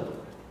nutso.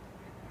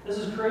 This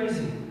is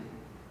crazy.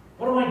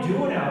 What am I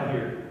doing out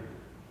here?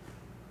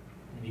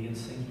 And he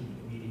begins sinking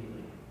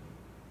immediately.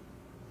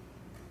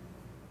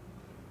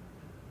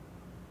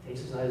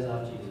 Takes his eyes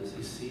off Jesus.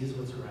 He sees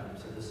what's around him.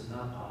 Says, this is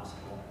not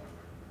possible.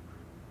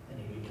 And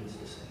he begins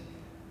to sink.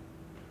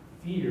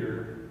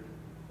 Fear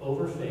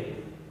over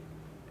faith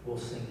will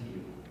sink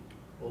you,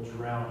 will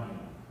drown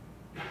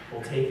you,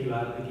 will take you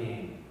out of the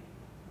game,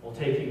 will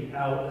take you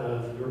out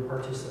of your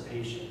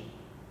participation.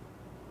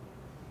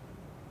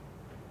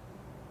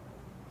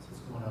 That's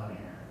what's going on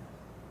here.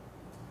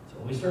 So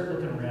when we start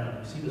looking around,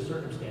 we see the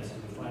circumstances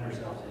we find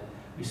ourselves in.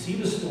 We see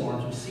the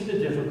storms, we see the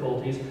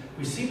difficulties,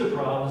 we see the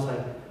problems,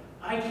 like,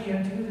 I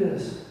can't do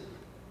this.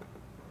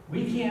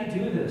 We can't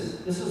do this.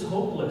 This is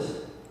hopeless.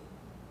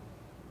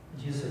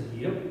 And Jesus said,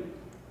 yep.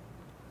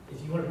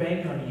 If you want to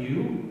bank on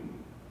you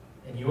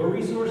and your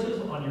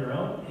resources on your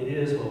own, it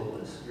is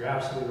hopeless. You're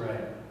absolutely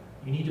right.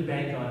 You need to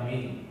bank on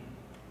me.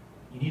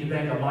 You need to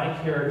bank on my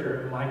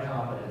character and my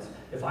competence.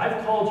 If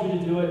I've called you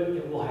to do it,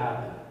 it will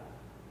happen.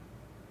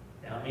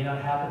 Now, it may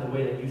not happen the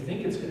way that you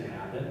think it's going to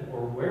happen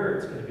or where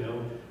it's going to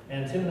go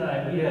And Tim and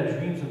I, we had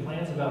dreams and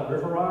plans about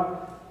River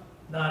Rock,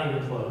 not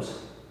even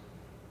close.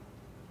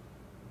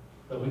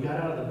 But we got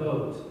out of the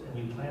boat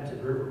and we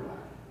planted River Rock.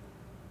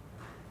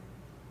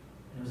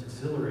 And it was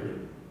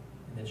exhilarating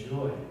and the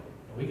joy.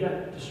 And we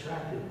got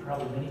distracted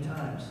probably many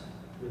times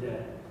with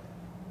that.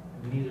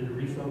 And we needed to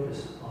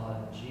refocus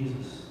on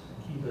Jesus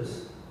and keep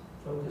us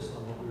focused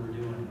on what we were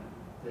doing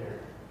there.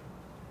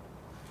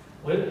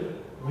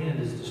 What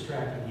wind is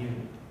distracting you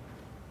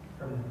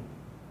from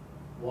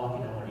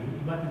walking on water?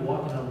 You might be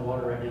walking on the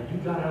water right now. You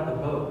got out of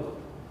the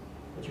boat,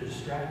 but you're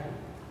distracted.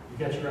 You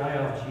got your eye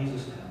off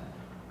Jesus now.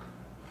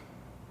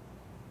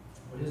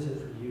 What is it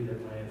for you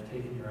that might have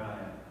taken your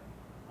eye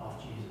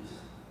off Jesus?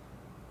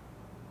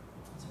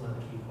 That's one of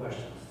the key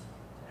questions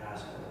to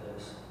ask out of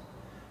this.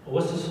 Well,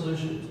 what's the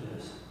solution to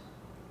this?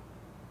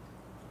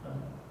 Well,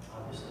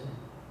 obviously,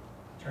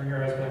 turn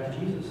your eyes back to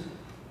Jesus.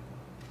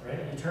 Right?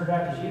 You turn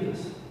back to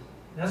Jesus.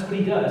 And that's what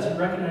he does. He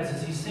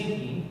recognizes he's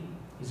sinking,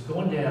 he's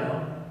going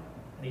down,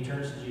 and he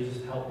turns to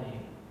Jesus, help me,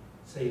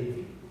 save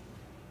me.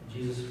 And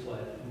Jesus,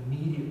 what?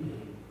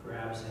 Immediately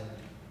grabs him,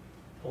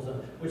 pulls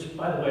him. Which,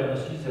 by the way,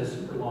 unless Jesus has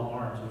super long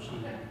arms, which he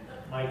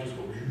might just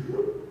go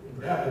and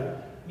grab him,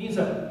 means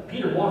that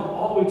Peter walked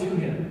all the way to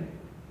him.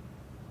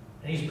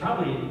 And he's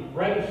probably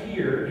right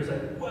here. He's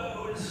like,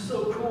 whoa, this is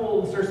so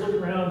cool. And starts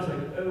looking around. He's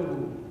like,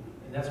 oh.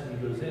 And that's when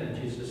he goes in, and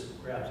Jesus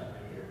just grabs him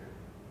right here.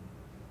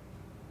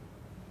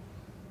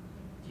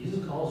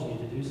 Jesus calls you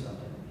to do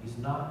something. He's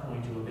not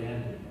going to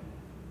abandon you.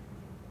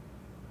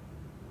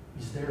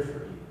 He's there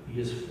for you. He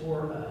is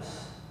for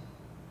us,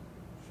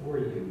 for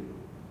you,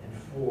 and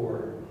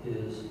for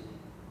his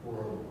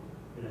world.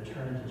 We're going to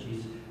turn to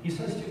Jesus. He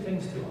says two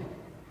things to him.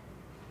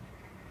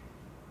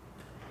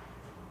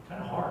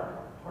 Kind of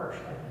harsh,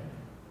 I think.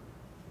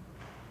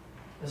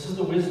 This is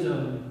the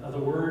wisdom of the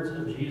words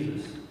of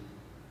Jesus.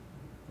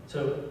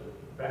 So,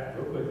 back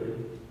real quickly.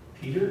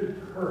 Peter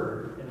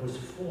heard and was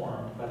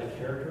formed by the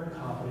character and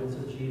confidence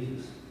of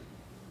Jesus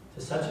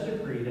to such a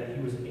degree that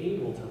he was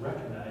able to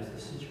recognize the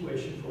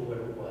situation for what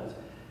it was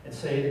and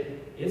say,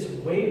 it's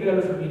way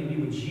better for me to be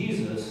with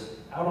Jesus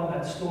out on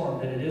that storm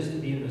than it is to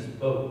be in this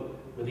boat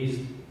with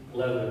these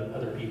 11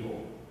 other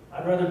people.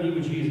 I'd rather be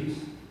with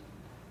Jesus.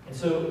 And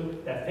so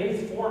that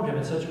faith formed him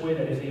in such a way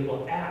that he was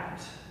able to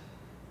act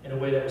in a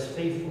way that was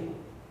faithful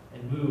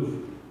and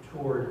move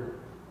toward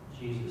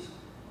Jesus.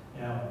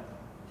 Now,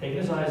 taking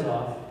his eyes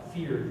off,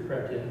 fear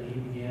crept in, and he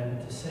began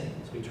to sing.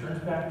 So he turns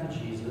back to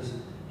Jesus,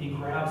 he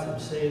grabs him,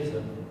 saves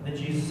him, and then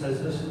Jesus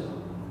says this to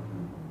him,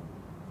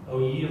 "O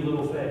ye of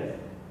little faith."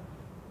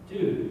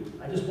 Dude,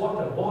 I just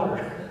walked on water.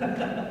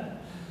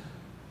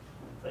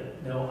 It's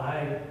like, no,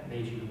 I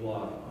made you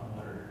walk on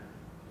water.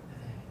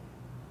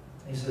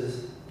 And he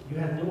says, you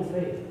had little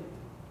faith.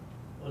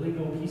 Let it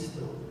go be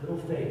still. Little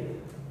faith.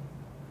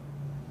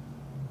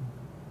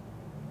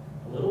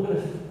 A little bit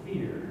of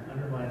fear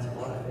undermines a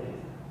lot of faith.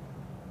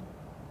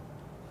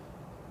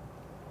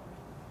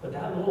 But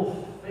that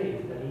little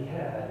faith that he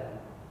had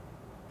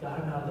got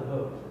him out of the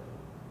boat.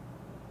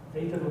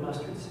 Faith of a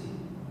mustard seed.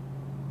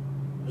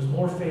 There's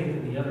more faith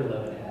than the other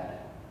 11 had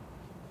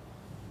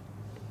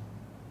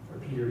for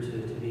Peter to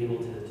be able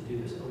to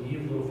do this. Oh, ye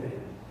of little faith.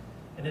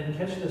 And then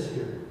catch this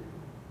here.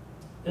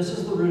 This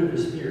is the root of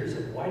his fear. He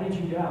said, why did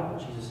you doubt?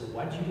 Jesus said,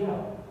 why did you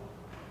doubt?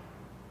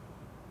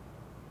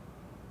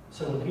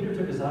 So when Peter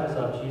took his eyes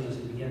off Jesus,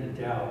 he began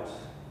to doubt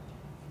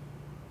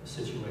the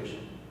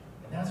situation.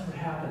 And that's what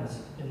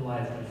happens in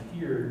life when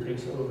fear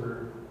takes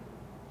over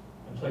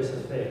in place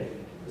of faith.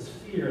 Because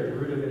fear, at the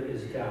root of it,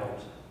 is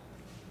doubt.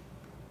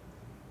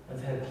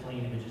 I've had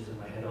plain images in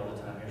my head all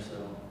the time here,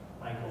 so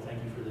Michael,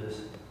 thank you for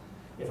this.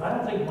 If I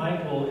don't think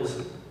Michael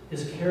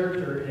his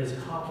character and his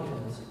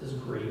competence is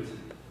great,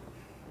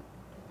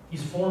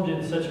 he's formed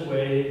in such a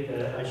way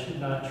that I should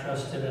not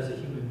trust him as a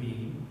human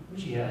being,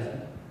 which he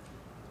hasn't.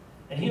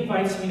 And he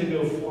invites me to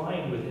go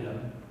flying with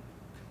him.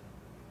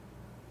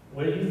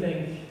 What do you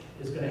think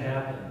is going to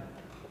happen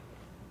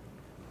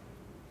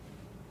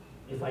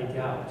if I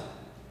doubt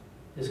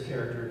his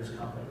character and his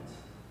competence?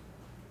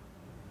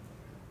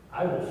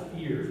 I will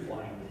fear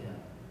flying with him.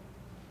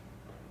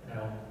 And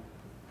I'll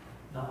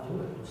not do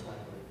it, most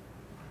likely.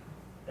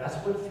 That's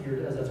what fear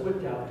does. That's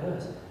what doubt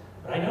does.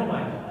 But I know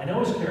Michael. I know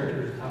his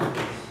character and his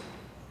competence.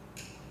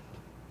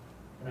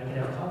 And I can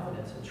have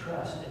confidence and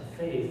trust and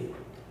faith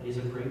that he's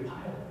a great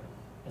pilot.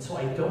 And so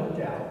I don't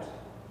doubt,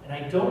 and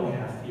I don't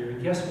have fear.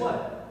 And guess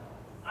what?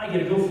 I get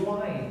to go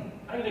flying.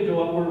 I get to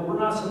go up where we're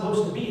not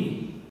supposed to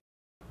be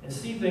and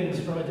see things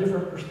from a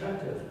different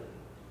perspective.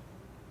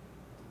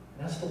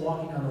 And that's the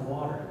walking on the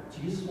water.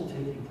 Jesus will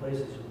take you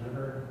places you'll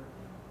never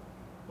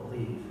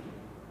believe,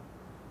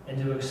 and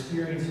to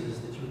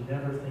experiences that you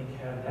never think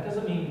have. That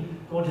doesn't mean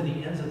going to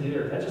the ends of the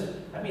earth.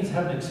 That means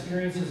having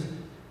experiences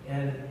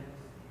and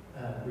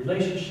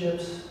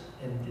relationships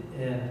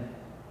and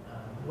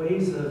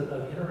ways of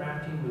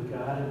interacting with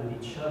God and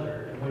with each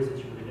other in ways that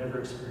you would have never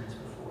experienced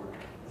before.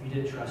 If you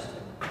didn't trust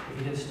him, if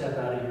you didn't step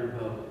out of your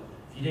boat,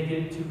 if you didn't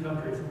get too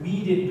comfortable, if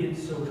we didn't get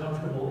so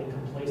comfortable in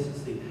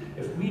complacency,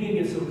 if we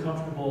didn't get so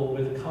comfortable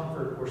with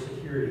comfort or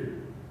security.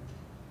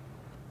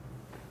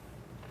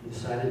 He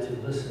decided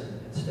to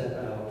listen and step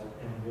out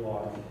and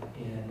walk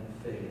in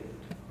faith.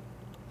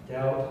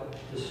 Doubt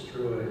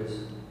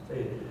destroys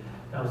faith.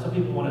 Now, some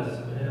people want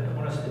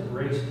us to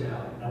embrace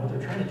doubt. Now, what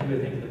they're trying to do,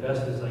 I think, the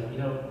best is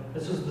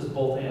this is this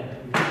both and.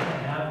 We want to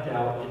have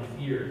doubt and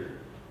fear,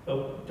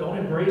 but don't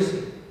embrace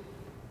it.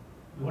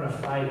 We want to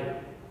fight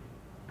it.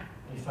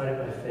 We fight it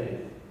by faith.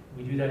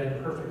 We do that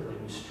imperfectly.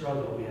 We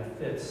struggle. We have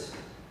fits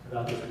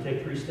about this. We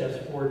take 3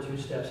 steps forward, 2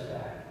 steps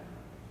back.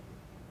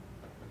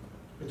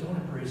 But don't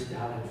embrace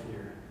doubt and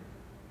fear.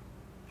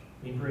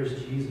 We embrace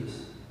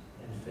Jesus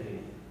and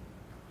faith.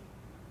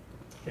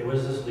 Okay, what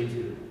does this lead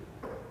to?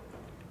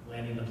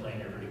 Landing the plane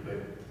here pretty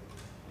quick.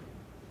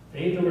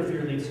 Faith over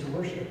fear leads to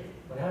worship.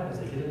 What happens?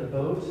 They get in the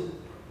boat,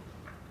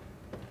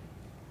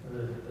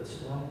 the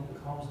storm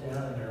calms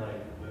down, and they're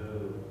like,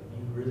 whoa,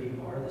 you really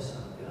are the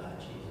Son of God,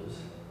 Jesus.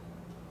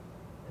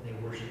 And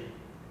they worship.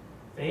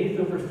 Faith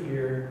over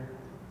fear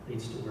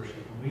leads to worship.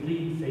 When we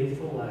lead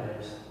faithful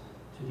lives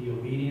to the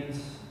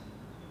obedience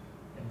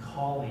and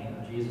calling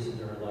of Jesus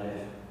into our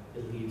life,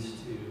 it leads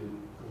to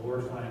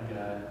glorifying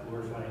God,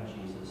 glorifying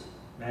Jesus,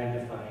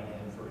 magnifying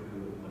Him for who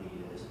and what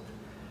He is.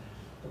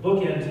 The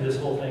bookend to this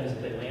whole thing is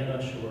that they land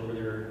on shore where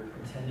they're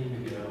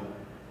intending to go,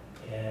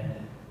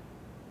 and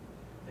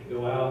they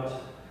go out, and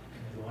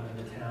they go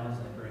into the towns,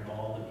 and they bring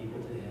all the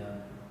people to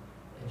Him,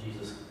 and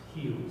Jesus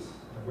heals.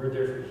 And the word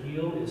there for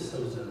heal is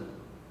sozo.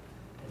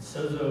 And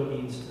sozo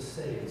means to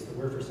save. It's the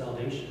word for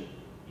salvation.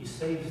 He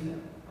saves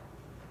them.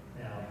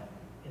 Now,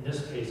 in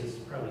this case, it's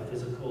probably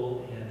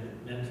physical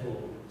and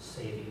mental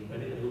saving, but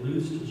it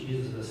alludes to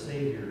Jesus as a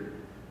Savior,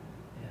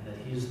 and that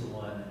He's the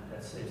one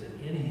that saves it.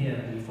 In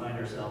Him, we find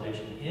our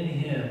salvation. In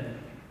Him,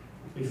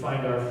 we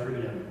find our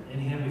freedom. In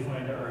Him, we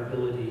find our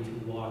ability to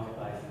walk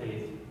by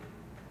faith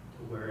to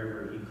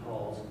wherever He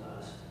calls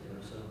us to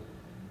go. So,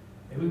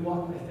 may we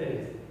walk by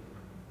faith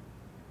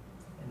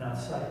and not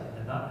sight.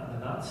 And the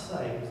not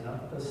sight is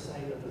not the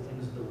sight of the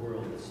things of the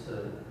world. It's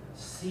the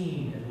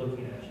seeing and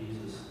looking at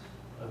Jesus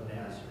of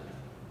Nazareth.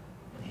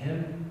 In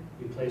Him,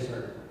 we place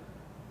our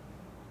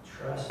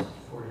trust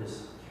for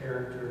His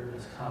character and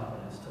His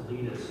confidence to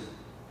lead us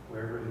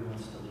wherever He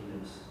wants to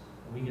lead us.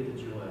 And we get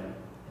the joy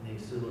and the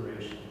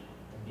exhilaration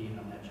of being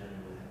on that journey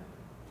with Him.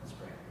 Let's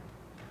pray.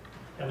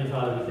 Heavenly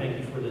Father, we thank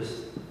You for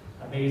this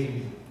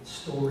amazing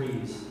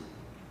stories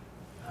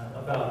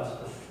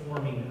about the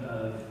forming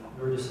of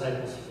Your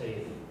disciples'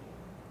 faith,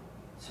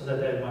 so that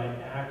they might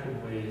act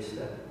in ways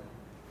that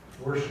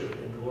worship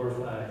and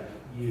glorify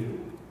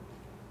You.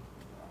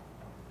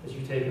 As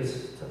You take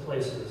us to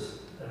places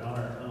that on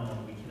our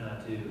own we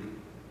cannot do,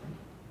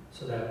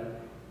 so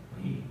that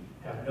we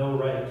have no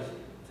right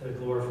to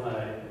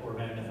glorify or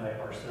magnify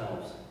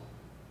ourselves.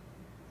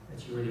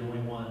 That You are the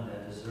only one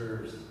that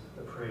deserves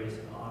the praise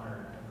and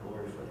honor and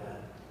glory for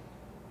that.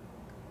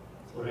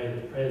 So Lord,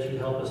 I pray that You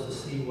help us to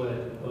see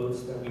what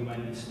boats that we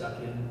might be stuck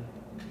in.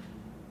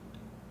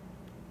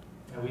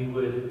 That we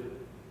would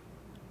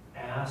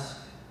ask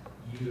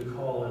You to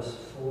call us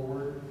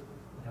forward,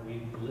 and that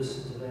we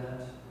listen to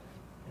that.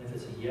 And if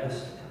it's a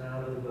yes to come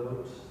out of the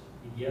boat,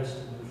 a yes to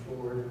move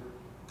forward,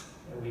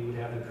 that we would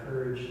have the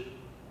courage